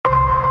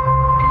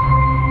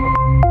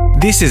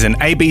This is an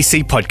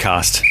ABC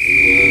podcast.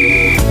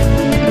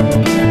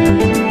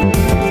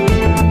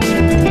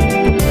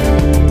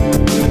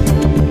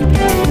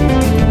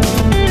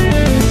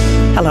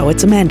 Hello,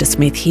 it's Amanda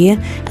Smith here,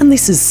 and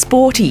this is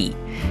Sporty.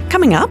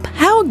 Coming up,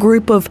 how a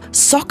group of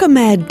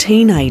soccer-mad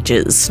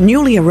teenagers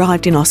newly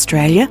arrived in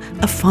Australia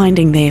are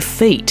finding their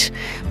feet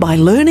by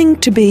learning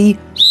to be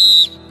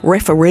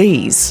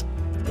referees.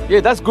 Yeah,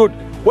 that's good.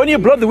 When you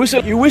blow the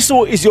whistle, your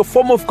whistle is your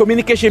form of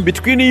communication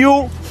between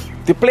you,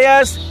 the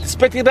players, the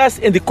spectators,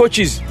 and the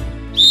coaches.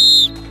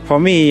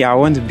 For me, I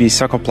want to be a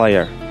soccer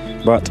player,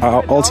 but I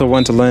also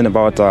want to learn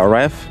about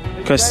ref,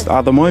 because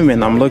at the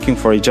moment I'm looking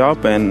for a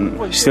job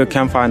and still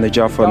can't find a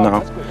job for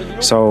now.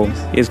 So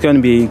it's going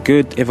to be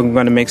good if I'm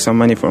going to make some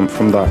money from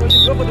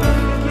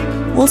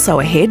that.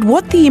 Also ahead,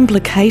 what the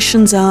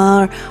implications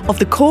are of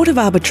the Court of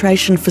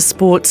Arbitration for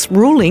Sport's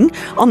ruling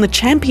on the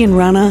champion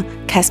runner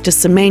Caster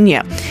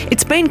Semenya.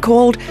 It's been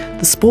called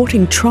the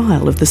sporting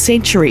trial of the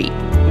century.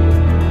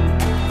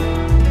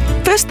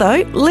 First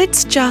though,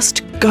 let's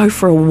just go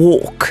for a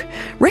walk.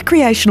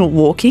 Recreational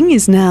walking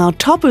is now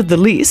top of the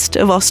list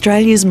of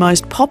Australia's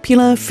most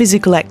popular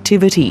physical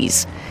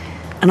activities.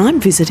 And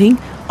I'm visiting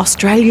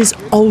Australia's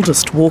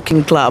oldest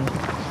walking club.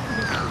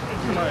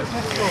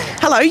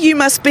 Hello, you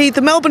must be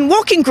the Melbourne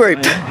Walking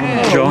Group.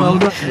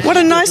 John. What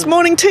a nice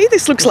morning tea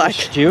this looks like.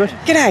 Stuart.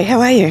 G'day, how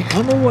are you?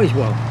 I'm always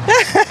well.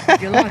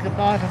 Would you like a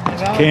bite of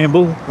my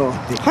Campbell.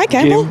 Hi,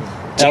 Campbell.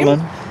 Jim. Alan.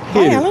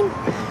 Hi, Alan.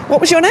 What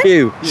was your name?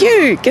 Hugh.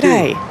 Hugh,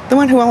 g'day. The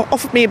one who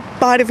offered me a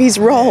bite of his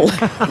roll.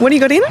 What do you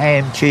got in it?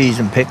 Ham, cheese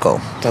and pickle.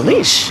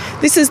 Delish.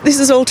 This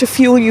is all to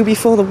fuel you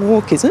before the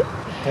walk, is it?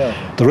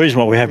 The reason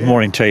why we have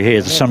morning tea here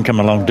is some come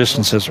a long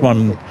distance. There's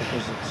one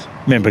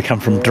member come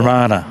from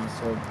Dramana,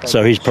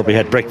 so he's probably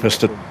had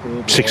breakfast at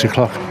 6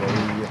 o'clock.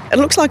 It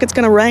looks like it's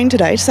going to rain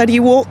today, so do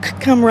you walk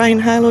come rain,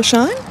 hail or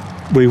shine?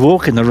 We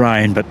walk in the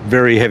rain, but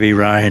very heavy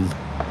rain.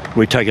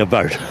 We take a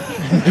vote.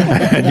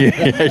 and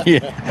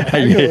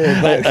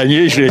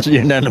usually it's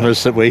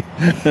unanimous that we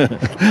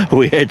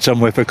head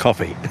somewhere for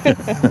coffee.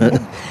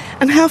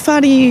 And how far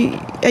are you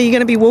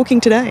going to be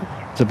walking today?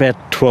 It's about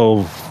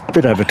a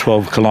bit over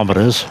 12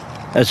 kilometres.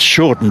 It's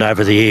shortened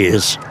over the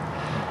years.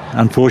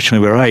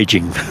 Unfortunately, we're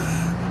ageing.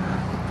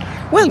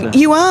 Well,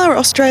 you are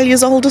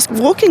Australia's oldest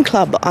walking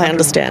club, I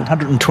understand.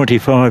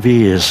 125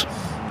 years.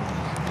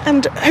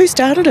 And who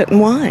started it and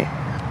why?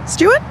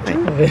 Stuart?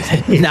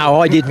 No,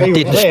 I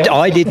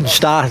didn't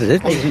start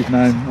it.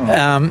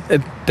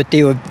 But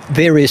there were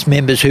various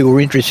members who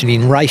were interested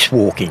in race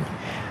walking,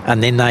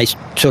 and then they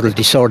sort of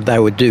decided they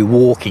would do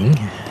walking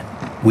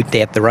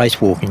without the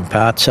race walking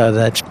part. So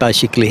that's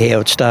basically how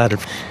it started.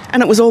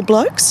 And it was all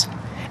blokes?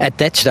 At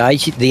that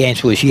stage, the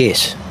answer was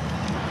yes.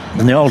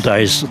 In the old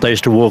days, they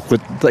used to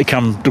they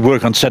come to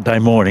work on Saturday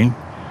morning,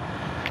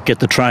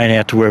 get the train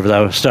out to wherever they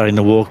were starting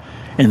to walk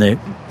in their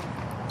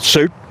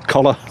suit,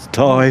 collar,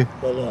 tie,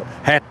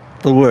 hat,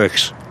 the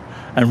works,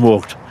 and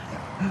walked.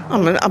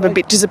 I'm a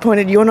bit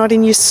disappointed you're not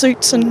in your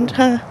suits and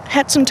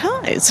hats and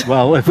ties.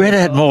 Well, if we'd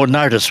had more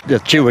notice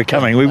that you were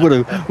coming, we would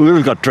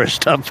have got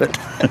dressed up. But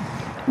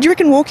do you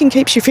reckon walking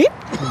keeps you fit?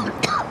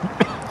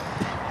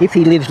 If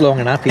he lives long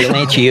enough, he'll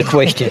answer your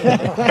question.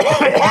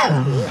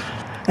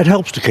 It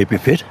helps to keep you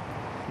fit.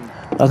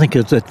 I think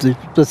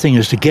the thing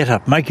is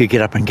to make you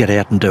get up and get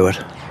out and do it.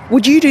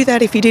 Would you do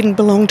that if you didn't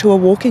belong to a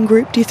walking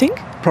group, do you think?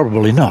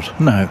 Probably not,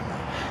 no.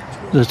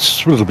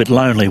 It's a little bit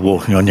lonely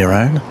walking on your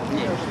own.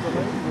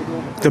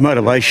 The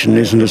motivation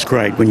isn't as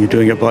great when you're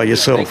doing it by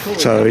yourself,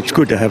 so it's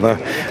good to have a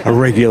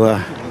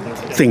regular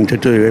thing to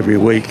do every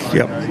week.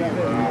 Yep.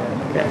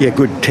 Yeah,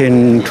 good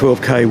 10,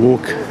 12k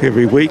walk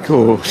every week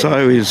or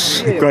so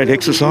is great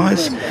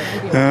exercise.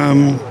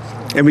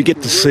 And we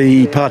get to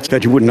see parts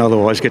that you wouldn't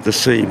otherwise get to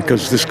see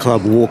because this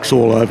club walks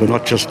all over,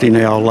 not just in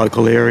our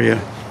local area.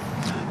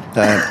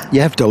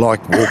 You have to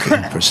like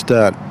walking for a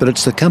start, but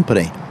it's the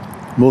company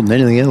more than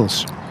anything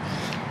else.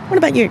 What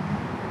about you?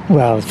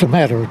 Well, it's a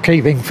matter of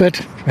keeping fit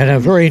in a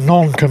very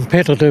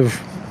non-competitive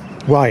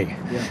way.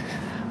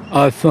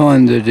 I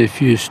find that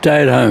if you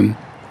stay at home,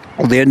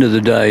 at the end of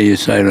the day you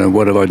say, "No,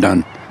 what have I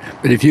done?"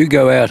 But if you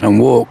go out and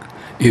walk,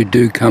 you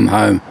do come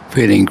home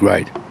feeling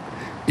great.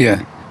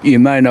 Yeah, you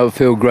may not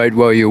feel great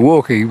while you're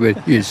walking,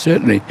 but you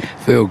certainly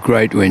feel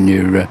great when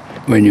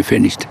you're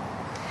finished.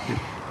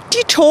 Do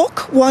you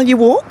talk while you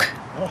walk?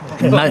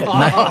 That's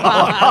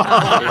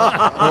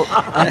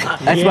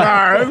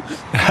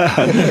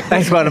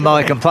one of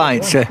my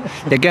complaints. You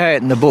go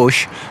out in the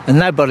bush and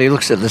nobody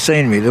looks at the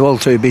scenery. They're all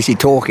too busy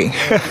talking.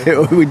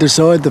 We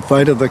decide the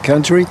fate of the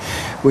country.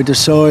 We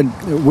decide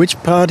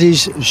which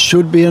parties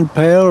should be in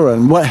power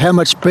and how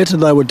much better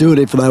they would do it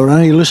if they would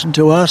only listen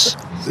to us.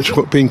 It's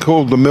been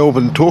called the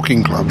Melbourne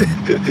Talking Club,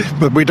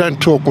 but we don't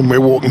talk when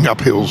we're walking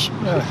up hills.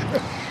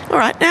 All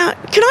right, now,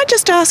 can I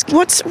just ask,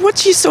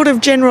 what's your sort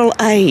of general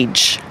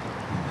age?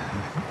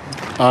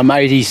 I'm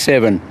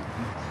 87.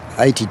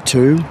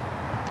 82.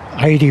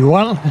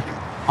 81.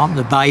 I'm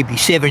the baby,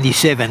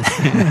 77.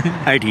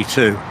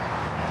 82.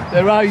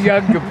 There are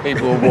younger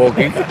people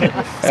walking.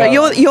 So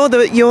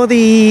you're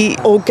the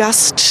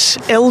august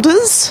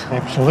elders?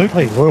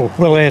 Absolutely.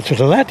 We'll answer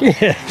to that,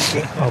 yeah.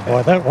 I'll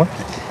buy that one.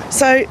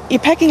 So you're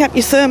packing up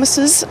your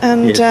thermoses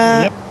and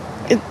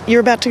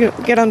you're about to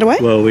get underway?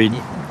 Well, we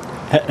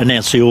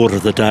announce the order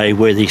of the day,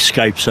 where the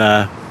escapes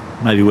are,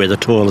 maybe where the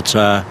toilets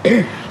are,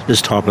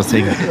 this type of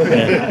thing.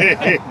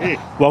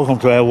 Welcome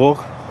to our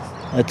walk.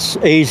 It's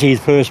easy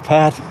the first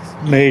part,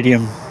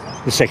 medium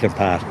the second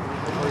part.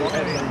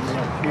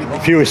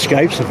 A few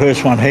escapes, the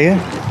first one here.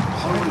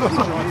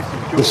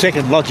 The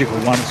second logical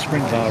one is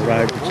Springvale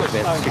Road, which is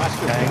about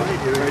 6k.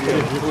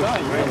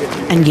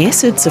 And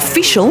yes, it's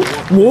official.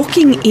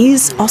 Walking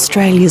is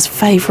Australia's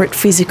favourite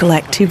physical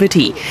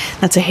activity.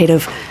 That's ahead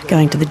of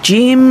going to the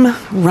gym,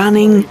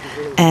 running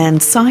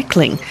and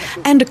cycling,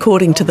 and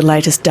according to the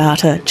latest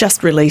data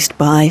just released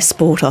by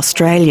Sport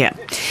Australia.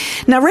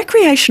 Now,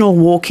 recreational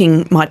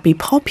walking might be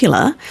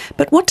popular,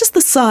 but what does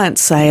the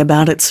science say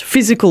about its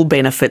physical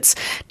benefits?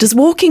 Does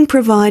walking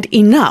provide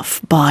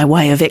enough by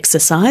way of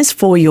exercise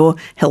for your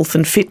health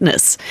and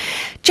fitness?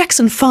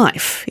 Jackson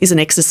Fife is an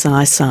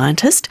exercise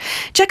scientist.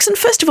 Jackson,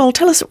 first of all,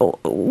 tell us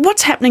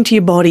what's happening to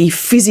your body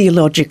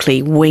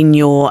physiologically when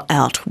you're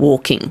out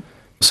walking?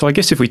 So I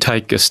guess if we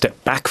take a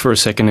step back for a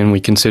second and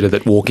we consider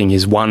that walking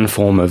is one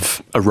form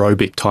of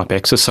aerobic type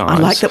exercise. I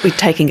like that we're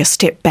taking a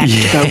step back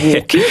to go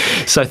walking.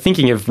 So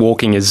thinking of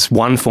walking as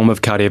one form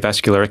of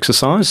cardiovascular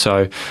exercise.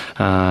 So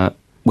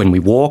when we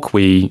walk,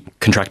 we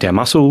contract our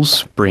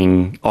muscles,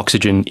 bring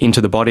oxygen into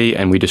the body,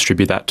 and we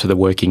distribute that to the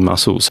working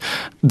muscles.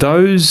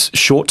 Those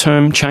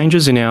short-term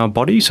changes in our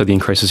body, so the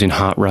increases in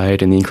heart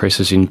rate and the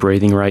increases in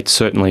breathing rate,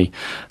 certainly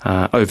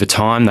over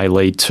time they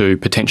lead to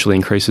potential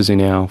increases in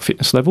our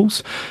fitness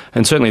levels.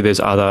 And certainly there's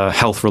other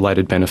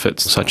health-related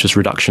benefits, such as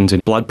reductions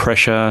in blood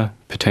pressure,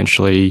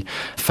 potentially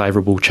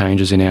favourable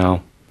changes in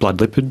our blood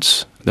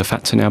lipids, the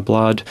fats in our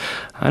blood,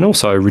 and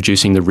also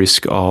reducing the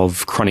risk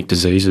of chronic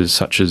diseases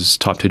such as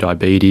type 2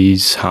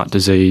 diabetes, heart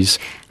disease.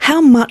 How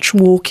much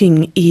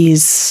walking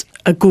is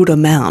a good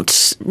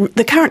amount?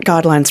 The current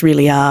guidelines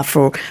really are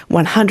for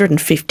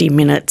 150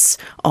 minutes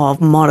of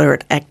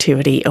moderate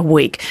activity a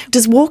week.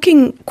 Does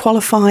walking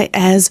qualify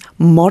as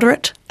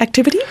moderate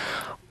activity?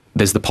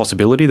 There's the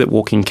possibility that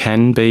walking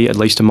can be at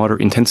least a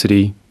moderate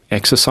intensity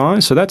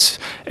exercise. So that's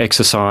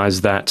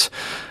exercise that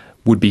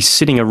would be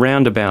sitting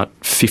around about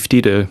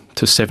 50 to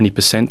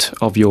 70%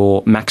 of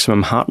your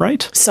maximum heart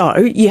rate. So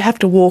you have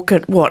to walk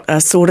at a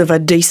sort of a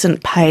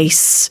decent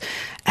pace.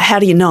 How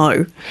do you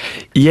know?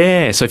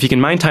 Yeah, so if you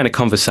can maintain a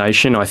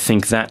conversation, I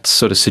think that's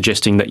sort of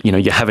suggesting that,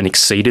 you haven't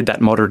exceeded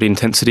that moderate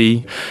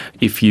intensity.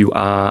 If you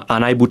are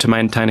unable to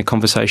maintain a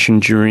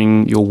conversation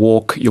during your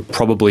walk, you're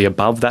probably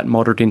above that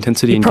moderate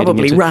intensity. You're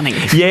probably running.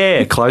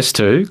 Yeah, close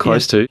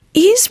to.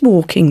 Is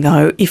walking,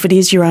 though, if it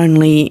is your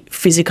only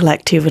physical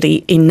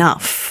activity,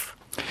 enough?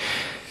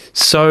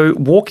 So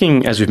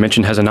walking, as we've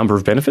mentioned, has a number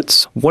of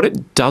benefits. What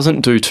it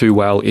doesn't do too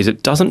well is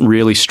it doesn't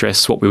really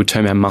stress what we would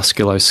term our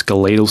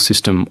musculoskeletal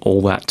system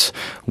all that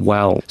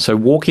well. So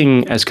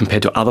walking, as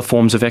compared to other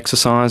forms of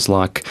exercise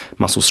like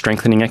muscle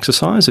strengthening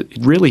exercise, it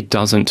really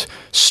doesn't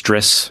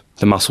stress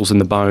the muscles and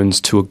the bones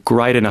to a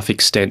great enough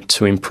extent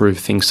to improve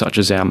things such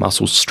as our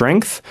muscle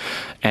strength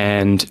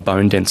and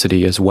bone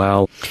density as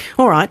well.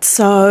 All right,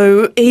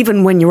 so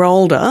even when you're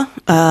older,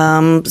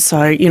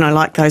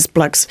 like those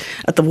blokes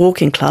at the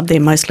walking club,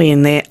 they're mostly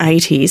in their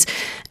 80s,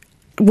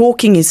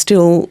 walking is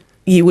still,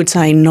 you would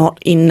say,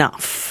 not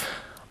enough.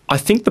 I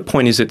think the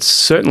point is it's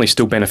certainly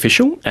still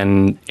beneficial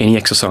and any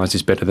exercise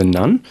is better than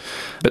none,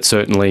 but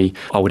certainly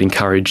I would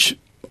encourage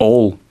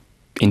all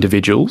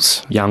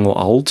individuals, young or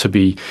old, to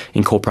be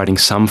incorporating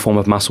some form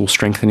of muscle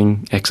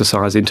strengthening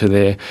exercise into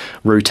their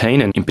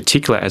routine. And in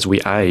particular, as we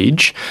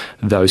age,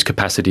 those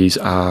capacities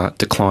are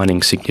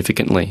declining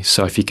significantly.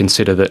 So if you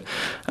consider that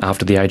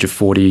after the age of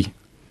 40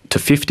 to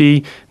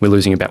 50, we're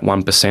losing about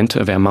 1%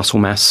 of our muscle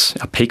mass,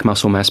 our peak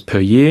muscle mass per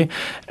year,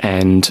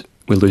 and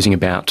we're losing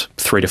about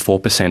 3 to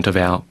 4% of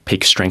our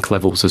peak strength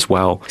levels as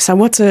well. So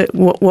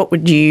what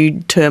would you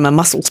term a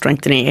muscle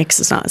strengthening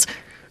exercise?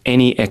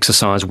 Any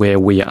exercise where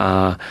we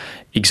are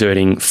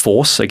exerting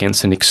force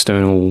against an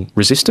external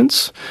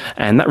resistance,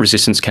 and that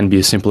resistance can be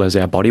as simple as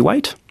our body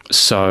weight.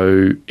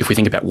 So if we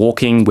think about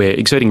walking, we're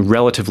exerting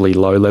relatively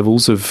low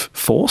levels of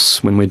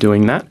force when we're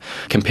doing that,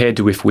 compared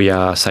to if we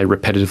are, say,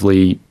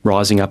 repetitively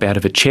rising up out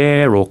of a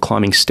chair or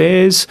climbing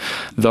stairs.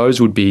 Those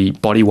would be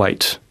body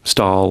weight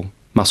style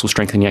muscle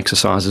strengthening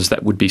exercises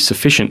that would be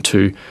sufficient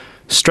to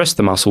stress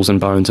the muscles and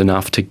bones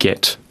enough to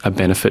get a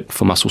benefit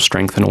for muscle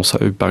strength and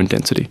also bone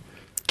density.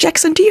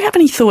 Jackson, do you have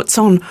any thoughts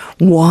on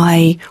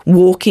why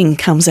walking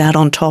comes out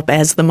on top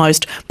as the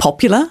most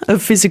popular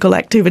of physical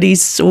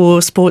activities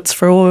or sports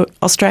for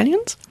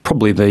Australians?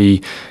 Probably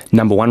the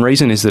number one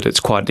reason is that it's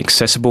quite an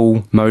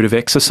accessible mode of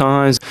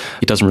exercise.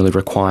 It doesn't really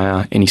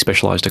require any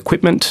specialised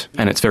equipment,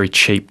 and it's very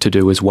cheap to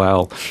do as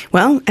well.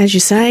 Well, as you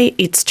say,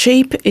 it's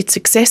cheap, it's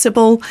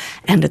accessible,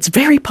 and it's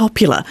very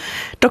popular.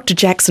 Dr.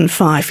 Jackson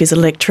Fife is a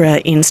lecturer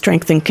in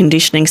strength and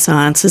conditioning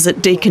sciences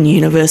at Deakin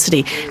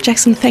University.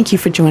 Jackson, thank you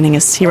for joining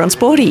us here on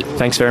Sporty.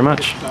 Thanks very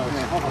much. All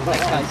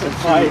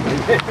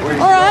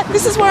right,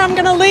 this is where I'm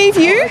going to leave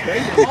you.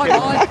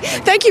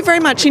 Thank you very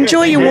much.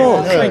 Enjoy your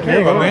walk. Thank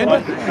you,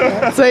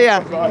 man. See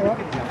ya.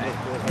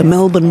 The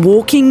Melbourne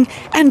Walking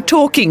and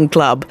Talking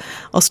Club,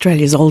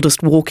 Australia's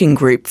oldest walking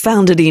group,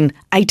 founded in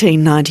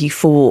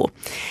 1894.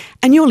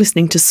 And you're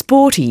listening to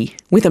Sporty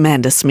with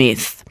Amanda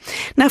Smith.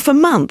 Now, for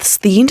months,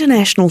 the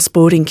international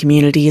sporting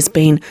community has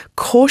been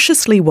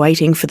cautiously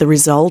waiting for the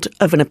result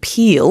of an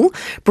appeal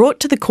brought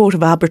to the Court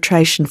of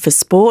Arbitration for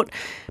Sport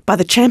by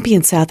the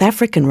champion South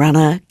African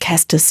runner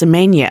Caster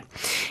Semenya.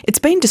 It's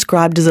been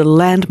described as a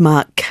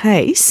landmark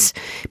case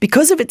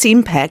because of its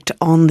impact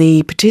on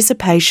the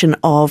participation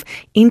of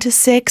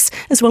intersex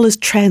as well as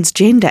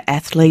transgender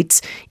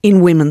athletes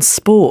in women's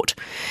sport.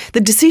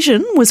 The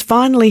decision was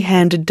finally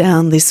handed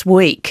down this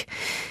week.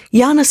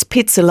 Yanis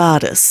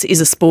Pitsiladis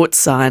is a sports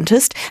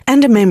scientist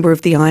and a member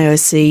of the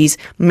IOC's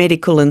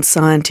Medical and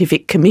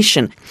Scientific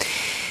Commission.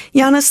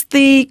 Yanis,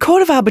 the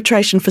Court of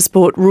Arbitration for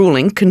Sport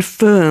ruling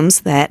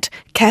confirms that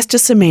Caster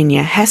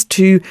Semenya has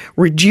to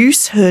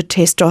reduce her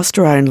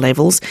testosterone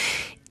levels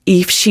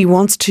if she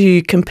wants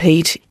to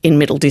compete in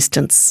middle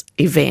distance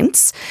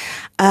events.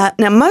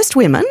 Now, most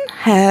women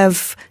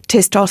have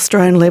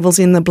testosterone levels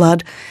in the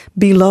blood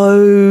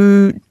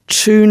below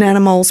 2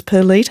 nanomoles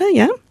per litre,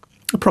 yeah?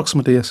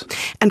 Approximately, yes.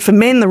 And for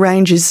men, the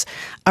range is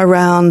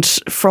around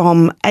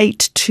from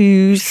 8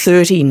 to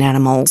 30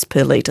 nanomoles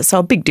per litre, so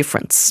a big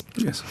difference.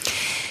 Yes.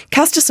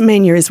 Caster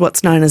Semenya is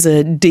what's known as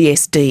a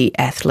DSD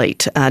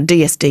athlete.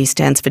 DSD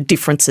stands for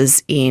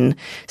differences in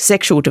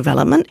sexual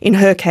development, in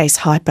her case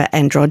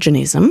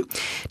hyperandrogenism.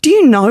 Do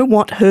you know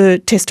what her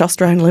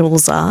testosterone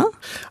levels are?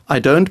 I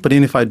don't, but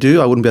even if I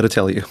do, I wouldn't be able to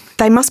tell you.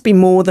 They must be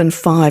more than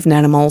 5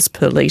 nanomoles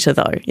per litre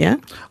though, yeah?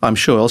 I'm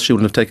sure, else she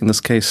wouldn't have taken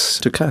this case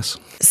to Cass.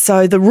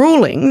 So the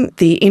ruling,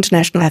 the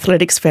International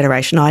Athletics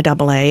Federation,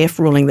 IAAF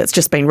ruling that's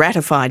just been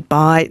ratified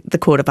by the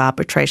Court of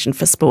Arbitration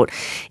for Sport,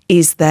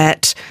 is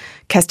that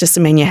Caster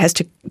Semenya has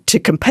to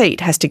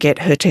compete, has to get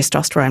her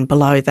testosterone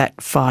below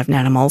that 5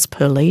 nanomoles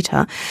per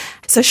litre.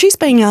 So she's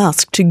being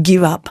asked to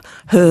give up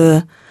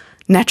her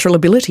natural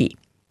ability.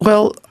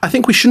 Well, I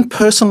think we shouldn't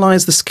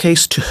personalise this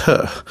case to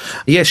her.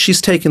 Yes, she's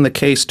taken the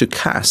case to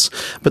Cass,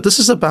 but this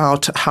is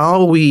about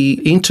how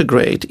we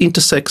integrate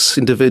intersex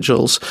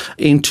individuals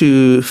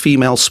into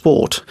female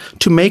sport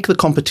to make the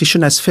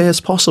competition as fair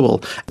as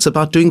possible. It's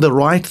about doing the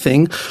right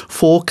thing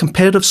for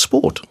competitive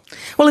sport.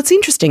 Well, it's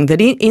interesting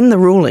that in the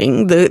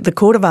ruling, the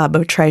Court of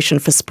Arbitration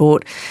for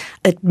Sport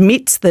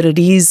admits that it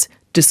is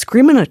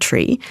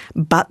discriminatory,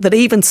 but that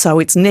even so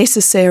it's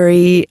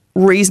necessary,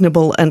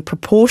 reasonable and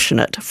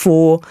proportionate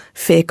for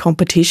fair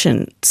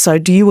competition. So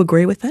do you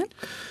agree with that?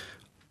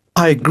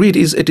 I agree.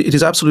 It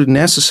is absolutely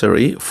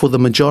necessary for the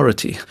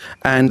majority.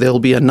 And there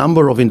will be a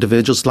number of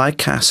individuals like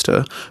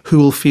Caster who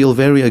will feel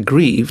very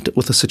aggrieved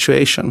with the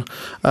situation.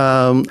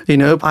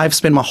 I've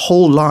spent my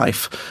whole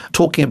life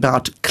talking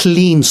about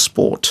clean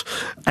sport.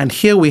 And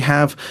here we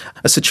have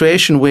a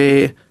situation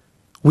where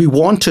we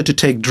wanted to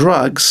take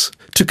drugs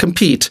to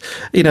compete,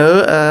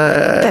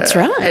 That's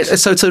right.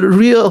 So it's a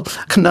real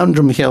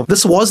conundrum here.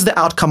 This was the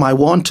outcome I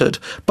wanted,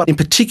 but in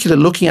particular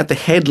looking at the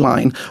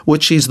headline,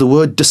 which is the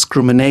word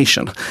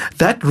discrimination,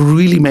 that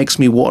really makes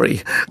me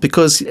worry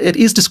because it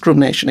is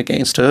discrimination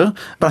against her,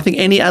 but I think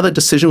any other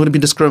decision would be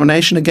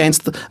discrimination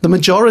against the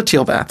majority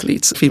of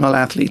athletes, female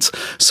athletes.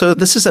 So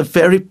this is a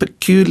very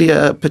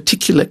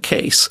particular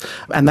case,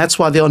 and that's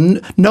why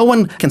no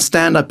one can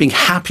stand up being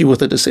happy with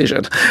the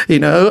decision,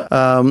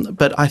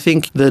 but I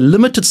think the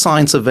limited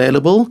science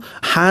available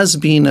has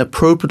been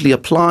appropriately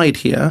applied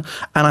here,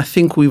 and I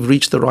think we've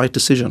reached the right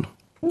decision.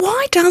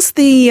 Why does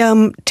the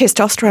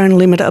testosterone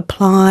limit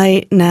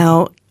apply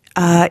now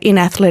in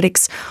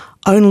athletics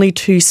only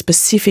to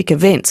specific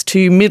events,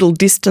 to middle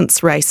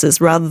distance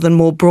races rather than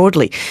more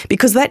broadly?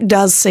 Because that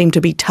does seem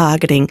to be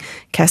targeting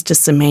Caster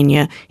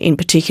Semenya in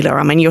particular.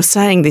 I mean, you're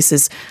saying this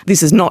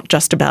is not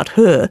just about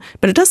her,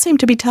 but it does seem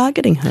to be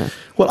targeting her.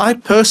 Well, I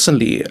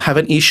personally have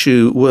an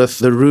issue with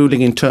the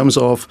ruling in terms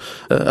of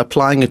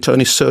applying it to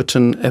only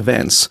certain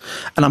events.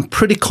 And I'm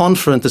pretty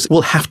confident this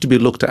will have to be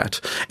looked at.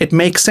 It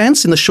makes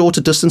sense in the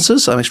shorter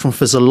distances. I mean, from a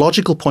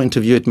physiological point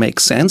of view, it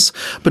makes sense.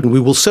 But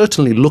we will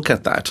certainly look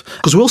at that.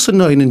 Because we also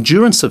know in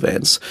endurance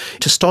events,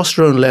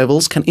 testosterone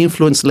levels can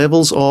influence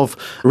levels of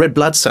red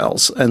blood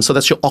cells. And so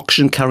that's your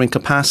oxygen carrying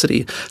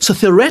capacity. So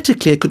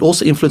theoretically, it could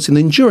also influence in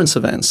the endurance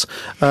events.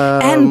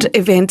 And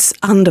events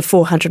under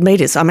 400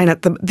 metres. I mean,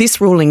 this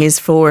ruling is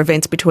for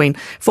events between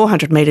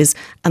 400 metres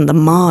and the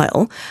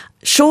mile.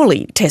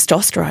 surely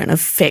testosterone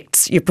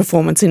affects your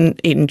performance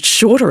in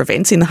shorter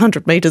events, in the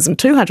 100 metres and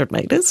 200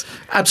 metres.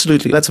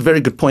 Absolutely. That's a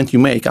very good point you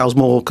make. I was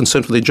more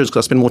concerned for the endurance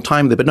because I spend more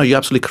time there. But no, you're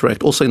absolutely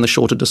correct. Also in the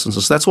shorter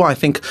distances. That's why I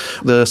think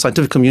the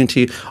scientific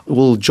community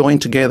will join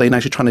together in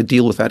actually trying to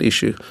deal with that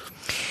issue.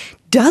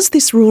 Does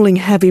this ruling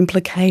have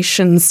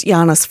implications,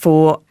 Giannis,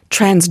 for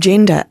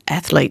transgender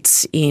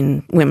athletes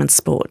in women's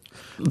sport?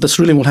 This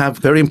ruling will have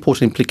very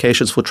important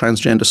implications for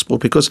transgender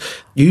sport because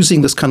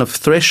using this kind of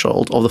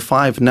threshold of the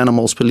 5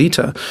 nanomoles per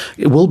litre,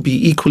 it will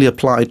be equally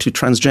applied to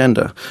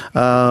transgender.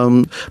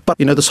 But,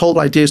 this whole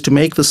idea is to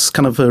make this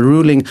kind of a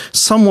ruling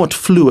somewhat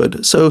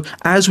fluid. So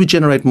as we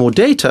generate more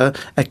data,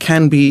 it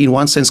can be, in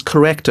one sense,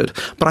 corrected.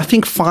 But I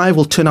think 5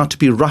 will turn out to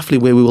be roughly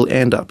where we will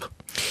end up.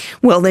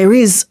 Well, there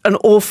is an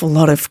awful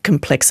lot of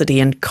complexity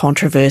and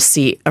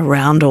controversy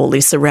around all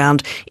this,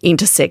 around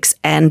intersex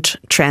and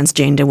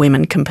transgender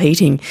women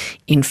competing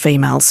in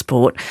female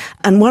sport.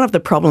 And one of the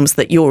problems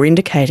that you're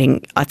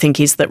indicating, I think,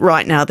 is that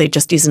right now there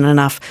just isn't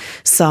enough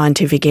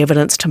scientific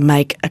evidence to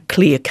make a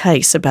clear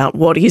case about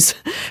what is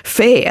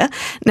fair.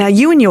 Now,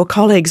 you and your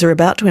colleagues are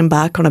about to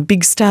embark on a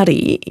big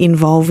study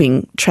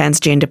involving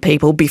transgender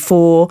people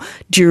before,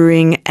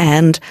 during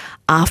and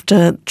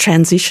after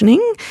transitioning.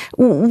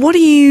 What are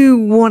you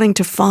wanting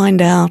to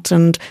find out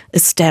and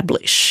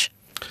establish?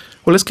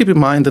 Well, let's keep in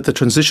mind that the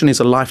transition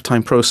is a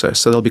lifetime process,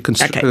 so there'll be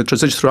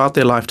transitions throughout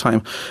their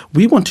lifetime.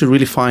 We want to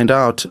really find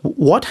out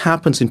what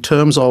happens in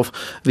terms of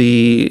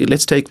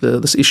let's take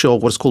this issue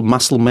of what's called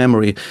muscle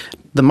memory.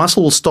 The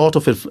muscle will start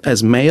off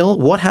as male.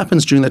 What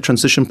happens during the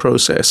transition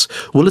process?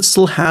 Will it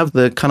still have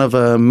the kind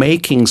of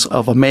makings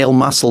of a male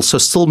muscle, so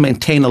still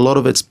maintain a lot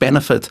of its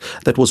benefit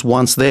that was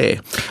once there?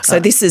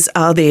 So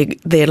are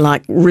there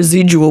like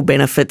residual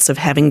benefits of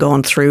having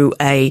gone through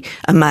a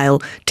male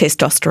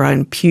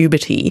testosterone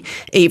puberty,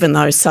 even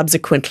though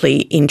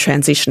subsequently in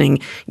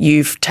transitioning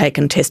you've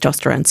taken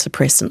testosterone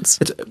suppressants?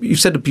 You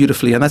said it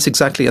beautifully, and that's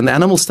exactly. And the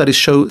animal studies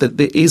show that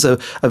there is a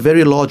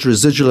very large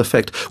residual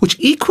effect, which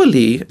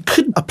equally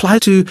could apply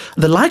to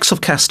the likes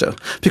of Caster,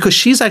 because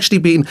she's actually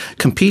been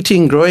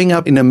competing, growing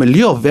up in a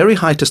milieu of very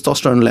high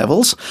testosterone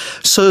levels.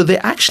 So there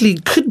actually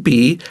could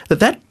be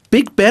that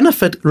big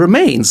benefit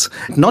remains,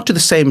 not to the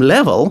same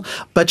level,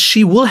 but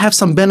she will have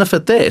some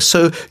benefit there.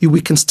 So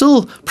we can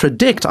still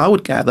predict, I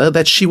would gather,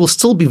 that she will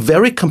still be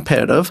very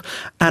competitive,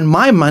 and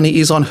my money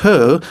is on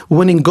her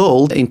winning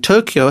gold in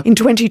Tokyo. In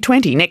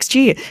 2020, next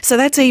year. So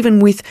that's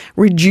even with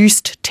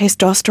reduced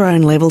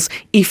testosterone levels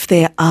if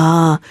there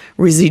are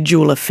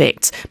residual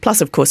effects,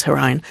 plus, of course, her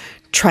own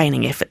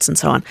training efforts and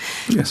so on.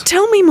 Yes.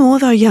 Tell me more,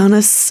 though,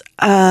 Giannis,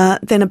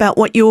 then about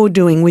what you're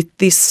doing with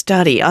this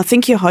study. I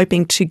think you're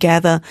hoping to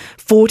gather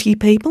 40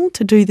 people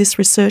to do this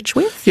research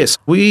with? Yes,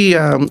 we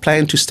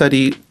plan to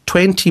study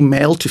 20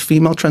 male to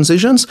female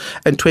transitions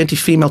and 20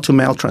 female to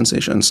male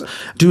transitions.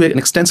 Do an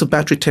extensive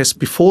battery test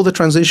before the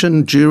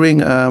transition,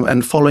 during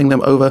and following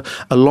them over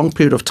a long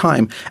period of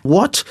time.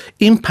 What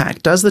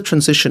impact does the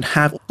transition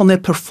have on their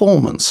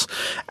performance?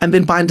 And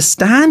then by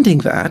understanding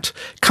that,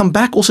 come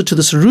back also to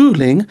this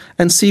ruling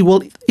and see,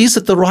 well, is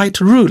it the right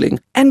ruling?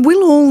 And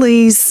will all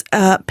these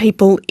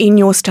people in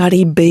your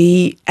study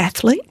be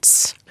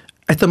athletes?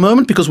 At the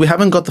moment, because we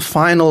haven't got the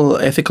final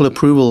ethical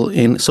approval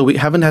in, so we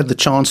haven't had the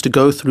chance to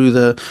go through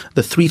the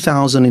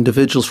 3,000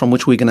 individuals from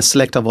which we're going to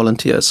select our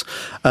volunteers.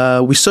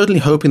 We're certainly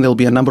hoping there'll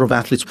be a number of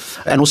athletes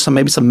and also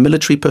maybe some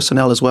military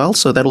personnel as well.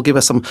 So that'll give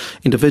us some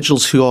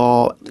individuals who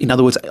are, in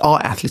other words,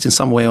 are athletes in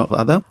some way or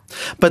other.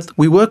 But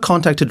we were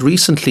contacted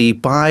recently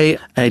by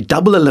a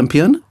double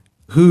Olympian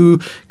who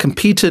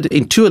competed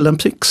in 2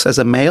 Olympics as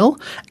a male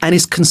and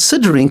is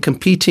considering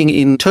competing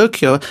in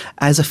Tokyo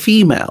as a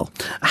female,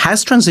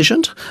 has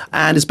transitioned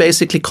and is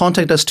basically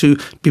contacted us to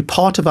be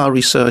part of our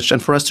research and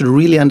for us to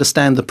really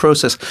understand the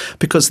process,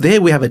 because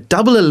there we have a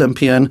double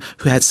Olympian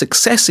who had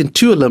success in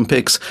 2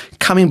 Olympics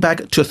coming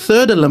back to a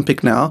 3rd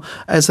Olympic now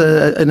as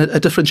a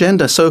different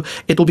gender. So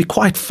it'll be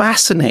quite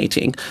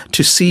fascinating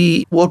to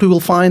see what we will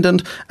find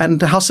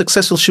and how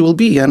successful she will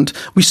be. And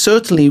we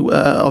certainly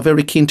are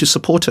very keen to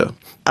support her.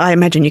 I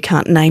imagine you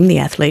can't name the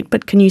athlete,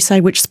 but can you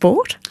say which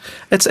sport?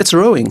 It's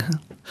rowing.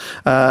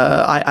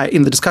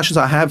 In the discussions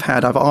I have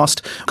had, I've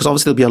asked, because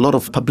obviously there'll be a lot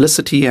of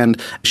publicity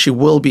and she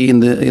will be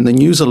in the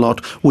news a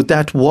lot, would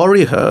that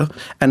worry her?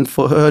 And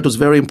for her, it was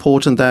very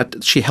important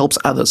that she helps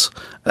others.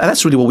 And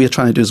that's really what we're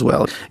trying to do as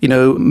well.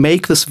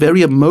 Make this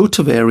very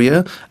emotive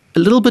area a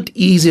little bit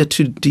easier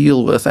to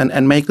deal with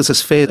and make this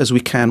as fair as we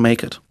can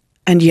make it.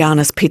 And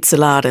Giannis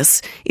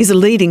Pitsiliadis is a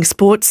leading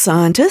sports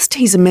scientist.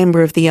 He's a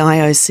member of the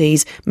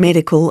IOC's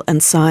Medical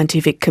and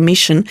Scientific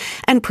Commission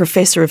and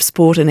Professor of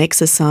Sport and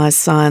Exercise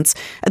Science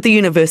at the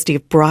University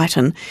of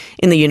Brighton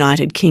in the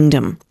United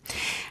Kingdom.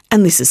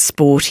 And this is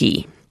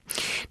Sporty.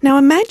 Now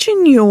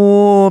imagine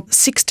you're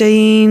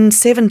 16,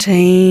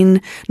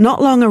 17, not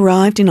long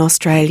arrived in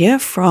Australia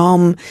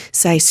from,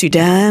 say,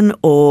 Sudan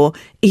or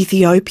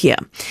Ethiopia.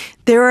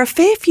 There are a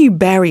fair few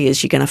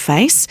barriers you're going to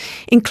face,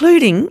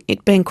 including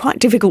it being quite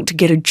difficult to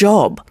get a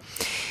job.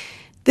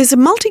 There's a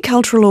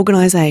multicultural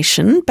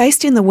organisation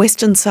based in the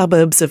western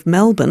suburbs of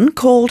Melbourne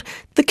called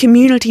the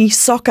Community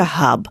Soccer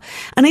Hub,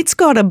 and it's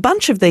got a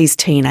bunch of these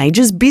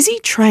teenagers busy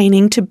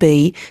training to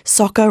be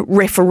soccer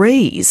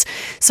referees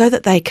so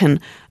that they can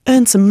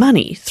earn some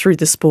money through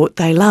the sport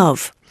they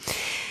love.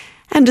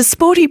 And as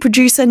Sporty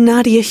producer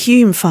Nadia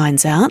Hume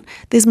finds out,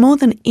 there's more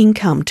than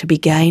income to be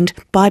gained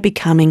by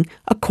becoming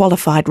a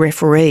qualified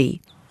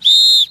referee.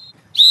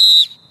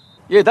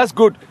 Yeah, that's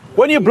good.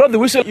 When you blow the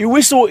whistle, your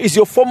whistle is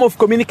your form of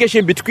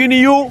communication between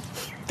you,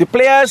 the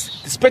players,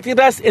 the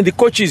spectators, and the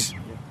coaches.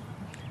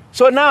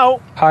 So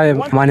now... Hi,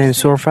 my name is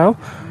Surfel.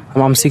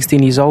 I'm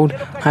 16 years old.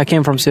 I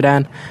came from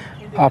Sudan.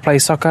 I play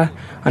soccer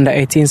under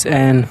 18s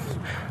and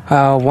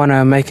I want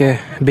to make it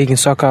big in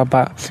soccer,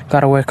 but got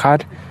to work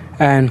hard.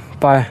 And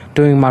by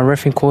doing my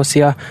refereeing course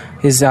here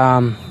is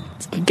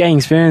getting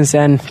experience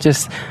and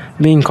just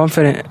being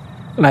confident.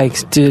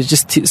 Like to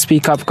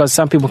speak up, because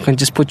some people can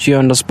just put you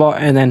on the spot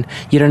and then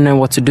you don't know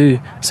what to do.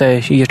 So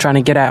you're trying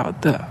to get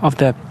out of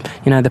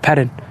the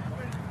pattern.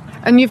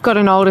 And you've got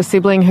an older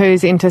sibling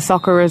who's into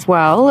soccer as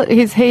well.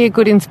 Is he a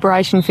good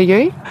inspiration for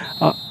you?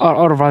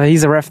 Older brother,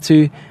 he's a ref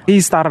too.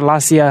 He started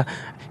last year.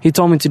 He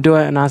told me to do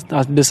it and I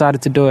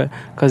decided to do it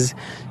because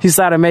he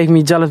started making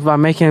me jealous by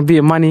making a bit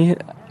of money.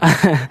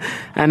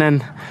 And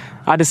then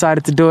I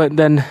decided to do it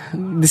then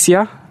this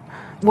year.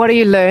 What are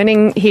you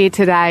learning here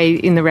today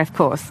in the ref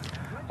course?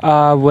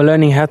 We're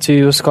learning how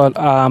to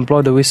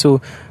blow the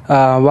whistle,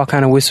 what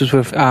kind of whistles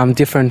with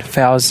different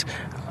fouls,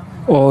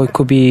 or it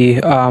could be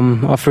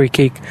a free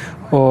kick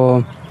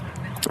or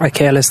a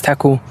careless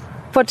tackle.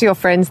 What do your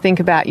friends think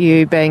about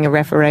you being a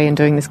referee and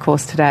doing this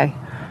course today?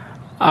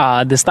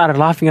 They started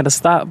laughing at the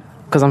start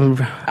because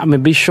I'm a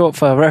bit short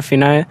for a ref, you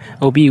know.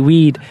 It'll be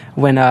weird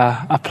when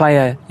a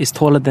player is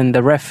taller than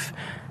the ref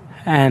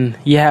and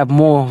you have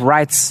more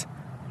rights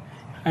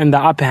and the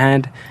upper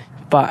hand,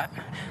 but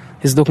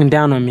he's looking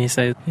down on me,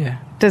 so yeah.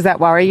 Does that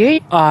worry you?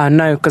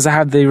 No, because I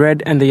have the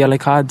red and the yellow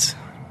cards.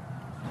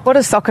 What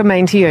does soccer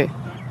mean to you?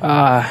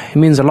 It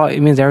means a lot. It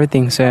means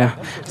everything. So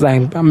it's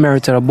like I'm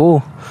married to the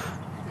ball,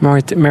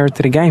 married to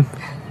the game.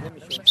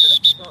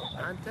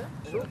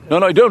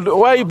 No, you don't.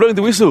 Why are you blowing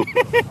the whistle?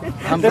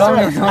 I'm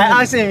blowing.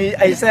 I asked him.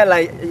 I said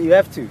like you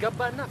have to.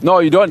 No,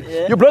 you don't.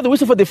 Yeah. You blow the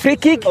whistle for the free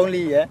kick.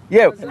 Only, yeah.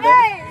 Yeah.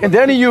 And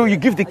then you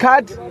give the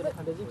card.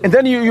 And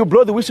then you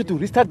blow the whistle to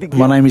restart the game.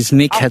 My name is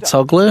Nick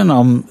Hatzogler and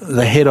I'm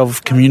the head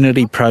of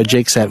community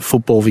projects at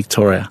Football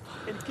Victoria.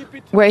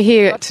 We're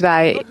here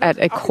today at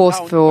a course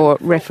for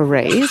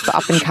referees, for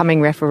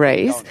up-and-coming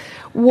referees.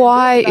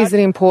 Why is it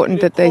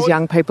important that these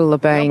young people are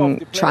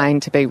being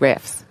trained to be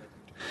refs?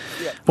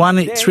 One,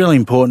 it's really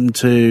important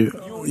to,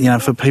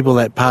 for people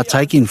that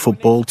partake in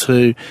football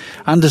to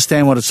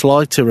understand what it's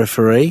like to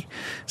referee.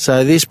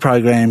 So this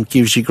program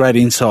gives you great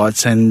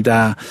insights and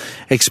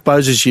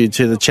exposes you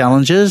to the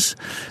challenges.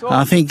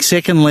 I think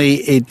secondly,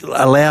 it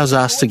allows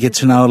us to get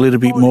to know a little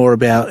bit more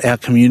about our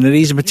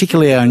communities,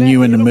 particularly our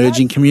new and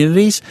emerging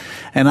communities,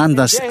 and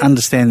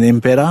understand them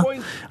better.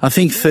 I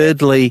think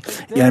thirdly,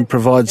 it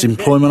provides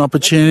employment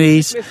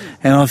opportunities.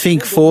 And I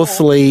think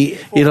fourthly,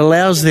 it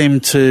allows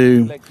them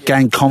to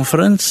gain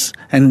confidence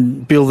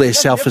and build their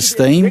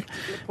self-esteem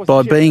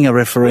by being a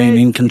referee and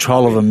in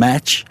control of a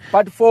match.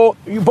 But for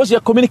you, both, you're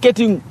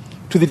communicating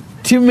to the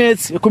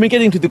teammates, you're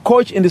communicating to the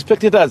coach and the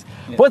spectators.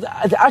 But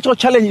the actual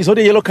challenge is not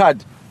a yellow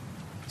card.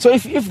 So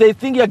if they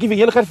think you're giving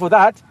yellow card for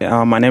that...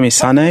 my name is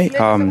Sane.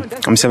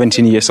 I'm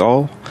 17 years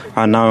old.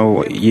 I'm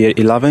now year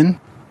 11.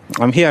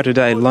 I'm here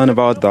today to learn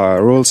about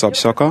the rules of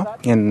soccer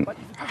and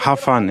have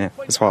fun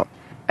as well.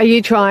 Are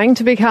you trying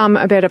to become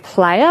a better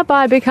player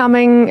by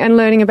becoming and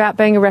learning about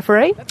being a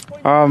referee?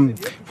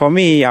 For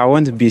me, I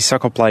want to be a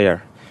soccer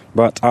player,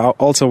 but I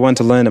also want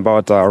to learn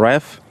about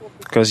ref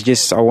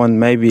because I want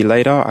maybe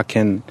later I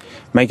can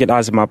make it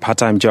as my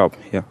part-time job.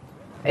 Yeah.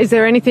 Is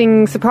there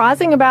anything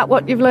surprising about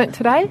what you've learnt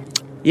today?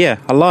 Yeah,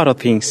 a lot of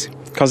things.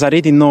 Because I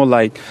didn't know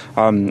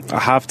a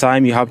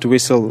half-time you have to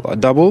whistle a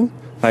double,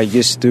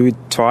 just do it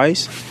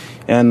twice.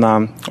 And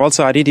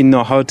also I didn't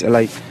know how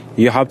to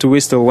you have to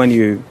whistle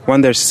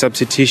when there's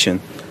substitution.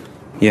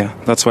 Yeah,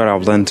 that's what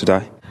I've learned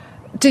today.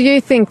 Do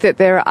you think that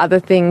there are other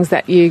things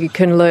that you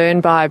can learn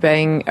by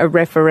being a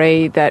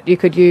referee that you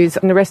could use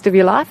in the rest of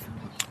your life?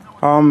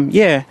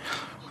 Yeah,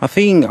 I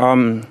think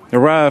the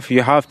ref,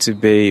 you have to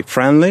be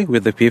friendly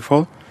with the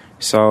people.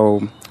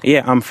 So,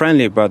 yeah, I'm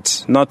friendly,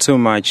 but not too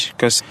much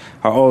because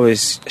I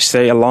always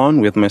stay alone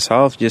with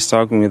myself, just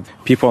talking with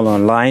people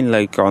online,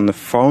 like on the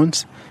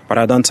phones, but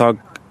I don't talk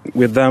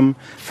with them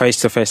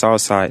face-to-face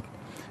outside.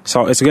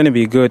 So it's going to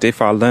be good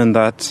if I learn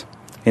that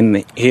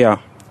in here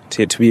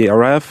to be a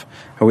ref.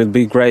 It will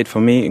be great for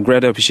me, a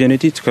great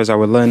opportunity because I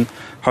will learn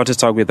how to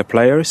talk with the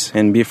players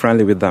and be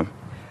friendly with them.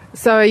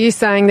 So are you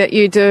saying that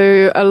you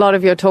do a lot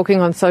of your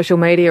talking on social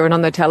media and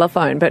on the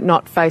telephone, but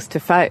not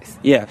face-to-face?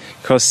 Yeah,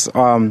 because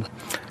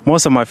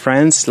most of my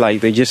friends,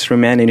 they just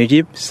remain in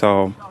Egypt.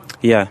 So,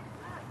 yeah,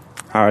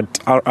 I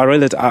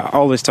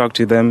always talk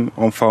to them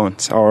on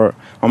phones or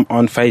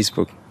on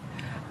Facebook.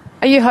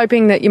 Are you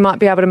hoping that you might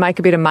be able to make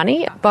a bit of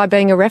money by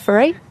being a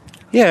referee?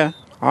 Yeah,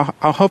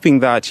 I'm hoping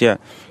that, yeah,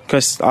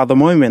 because at the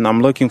moment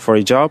I'm looking for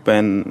a job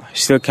and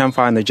still can't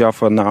find a job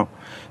for now.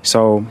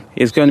 So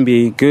it's going to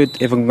be good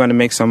if I'm going to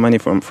make some money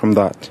from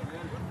that.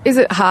 Is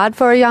it hard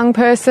for a young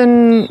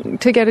person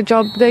to get a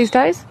job these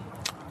days?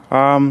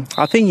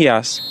 I think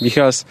yes,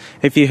 because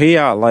if you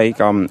hear, like,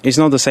 it's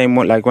not the same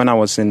like when I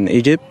was in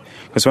Egypt.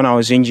 Because when I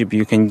was in Egypt,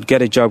 you can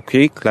get a job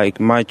quick, like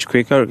much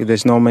quicker.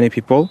 There's not many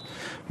people.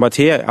 But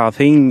here, I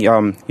think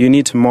you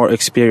need more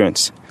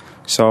experience.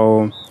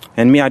 So,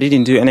 and me, I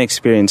didn't do any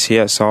experience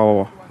here.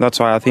 So that's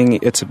why I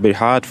think it's a bit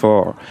hard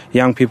for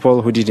young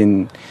people who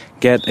didn't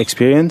get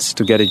experience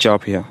to get a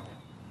job here.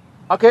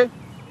 Okay,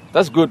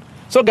 that's good.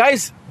 So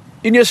guys,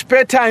 in your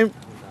spare time,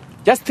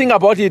 just think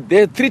about it.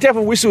 There are 3 types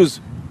of whistles.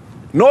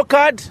 No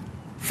card,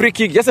 free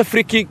kick, just a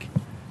free kick.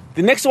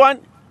 The next one,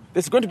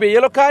 there's going to be a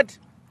yellow card.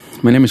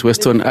 My name is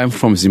Weston. I'm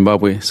from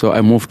Zimbabwe. So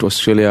I moved to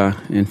Australia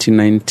in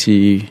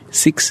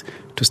 1996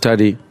 to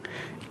study.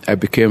 I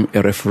became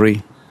a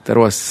referee. That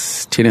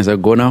was 10 years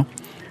ago now.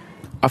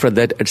 After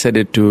that, I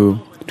decided to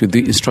do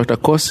the instructor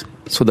course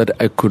so that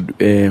I could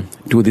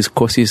do these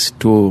courses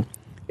to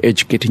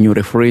educate new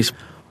referees.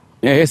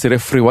 As a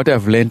referee, what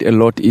I've learned a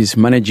lot is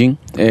managing,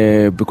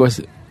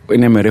 because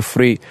when I'm a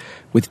referee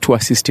with 2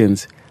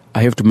 assistants,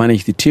 I have to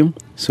manage the team.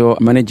 So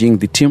managing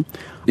the team,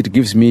 it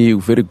gives me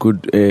very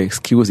good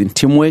skills in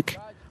teamwork.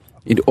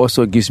 It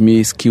also gives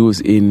me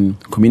skills in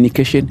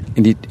communication,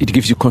 and it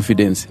gives you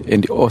confidence.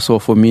 And also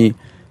for me,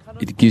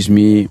 it gives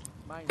me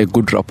a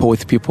good rapport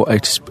with people.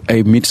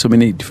 I meet so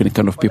many different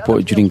kind of people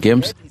during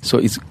games, so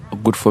it's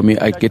good for me.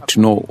 I get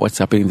to know what's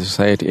happening in the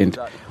society and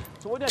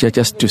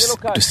just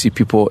to see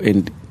people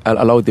and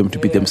allow them to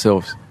be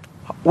themselves.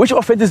 Which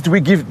offences do we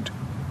give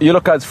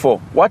yellow cards for?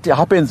 What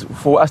happens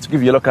for us to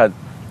give yellow cards?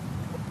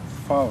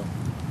 Foul.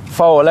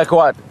 Foul, like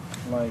what?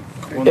 Like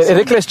a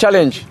reckless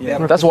challenge.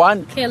 Yeah. That's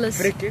one.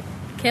 Careless.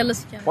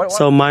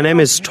 So my name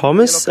is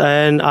Thomas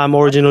and I'm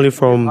originally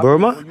from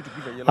Burma.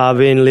 I've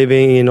been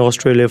living in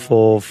Australia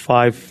for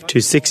 5 to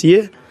 6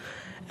 years.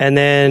 And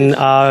then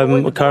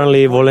I'm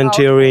currently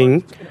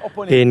volunteering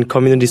in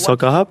community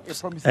soccer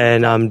hubs,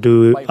 and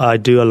I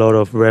do a lot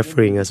of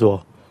refereeing as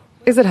well.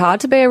 Is it hard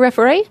to be a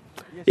referee?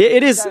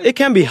 It is. It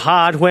can be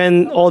hard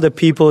when all the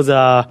people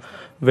are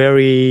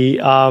very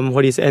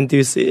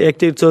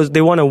enthusiastic, so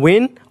they want to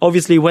win.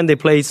 Obviously, when they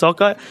play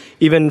soccer,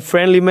 even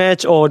friendly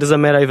match, or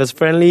doesn't matter if it's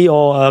friendly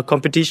or a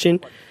competition,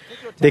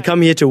 they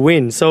come here to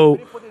win. So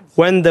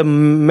when the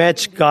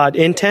match got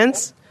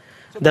intense,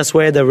 that's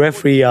where the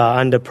referee are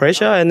under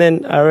pressure. And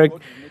then I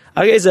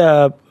guess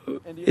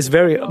it's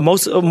very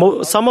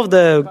some of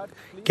the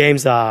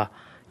games are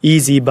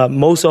easy, but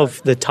most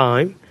of the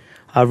time,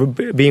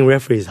 being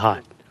referee is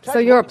hard. So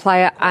you're a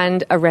player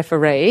and a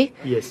referee.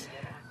 Yes.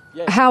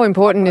 How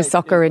important is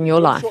soccer in your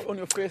life?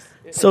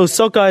 So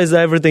soccer is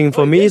everything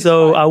for me,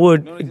 so I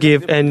would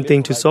give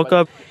anything to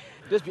soccer.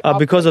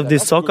 Because of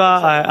this soccer,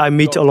 I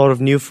meet a lot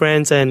of new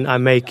friends and I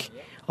make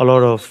a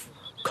lot of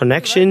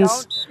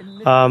connections.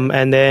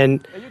 And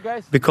then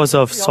because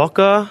of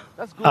soccer,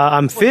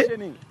 I'm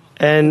fit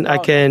and I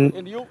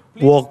can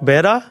walk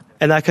better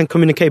and I can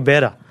communicate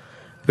better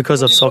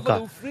because of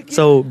soccer.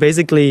 So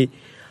basically,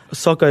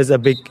 soccer is a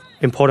big,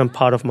 important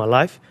part of my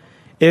life.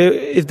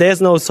 If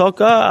there's no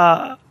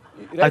soccer,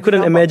 I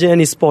couldn't imagine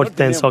any sport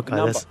than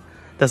soccer.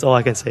 That's all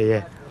I can say,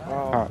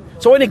 yeah.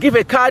 So when you give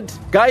a card,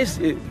 guys,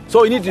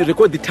 so you need to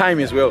record the time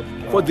as well.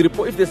 For the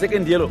report, if the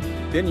second yellow,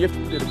 then you have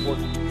to put the report.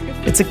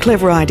 It's a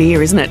clever idea,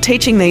 isn't it?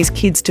 Teaching these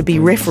kids to be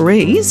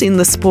referees in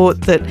the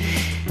sport that,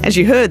 as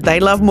you heard, they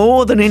love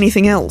more than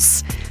anything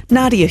else.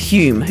 Nadia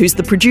Hume, who's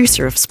the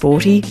producer of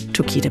Sporty,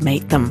 took you to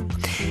meet them.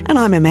 And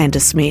I'm Amanda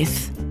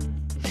Smith.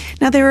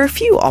 Now, there are a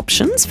few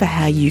options for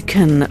how you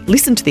can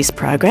listen to this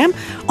program: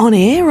 on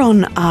air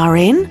on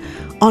RN,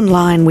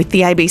 online with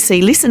the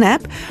ABC Listen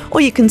app,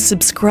 or you can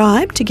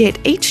subscribe to get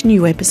each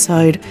new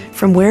episode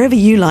from wherever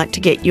you like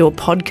to get your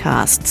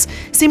podcasts.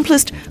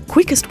 Simplest,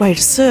 quickest way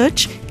to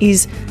search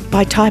is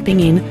by typing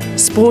in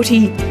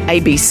Sporty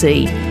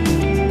ABC.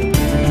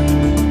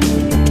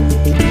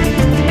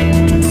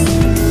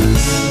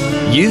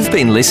 You've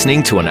been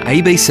listening to an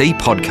ABC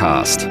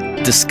podcast.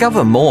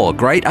 Discover more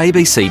great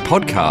ABC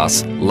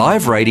podcasts,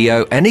 live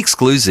radio and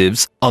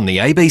exclusives on the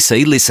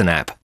ABC Listen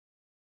app.